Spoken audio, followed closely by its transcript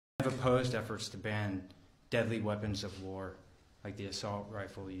I've opposed efforts to ban deadly weapons of war like the assault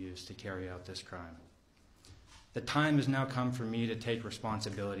rifle used to carry out this crime. The time has now come for me to take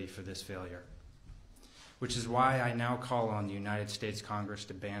responsibility for this failure, which is why I now call on the United States Congress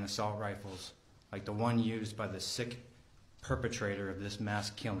to ban assault rifles like the one used by the sick perpetrator of this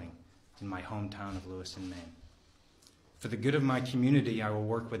mass killing in my hometown of Lewiston, Maine. For the good of my community, I will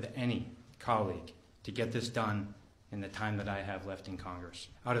work with any colleague to get this done in the time that I have left in Congress.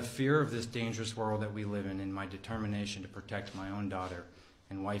 Out of fear of this dangerous world that we live in and my determination to protect my own daughter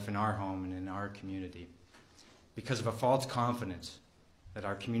and wife in our home and in our community, because of a false confidence that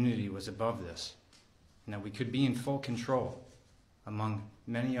our community was above this and that we could be in full control, among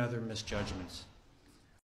many other misjudgments,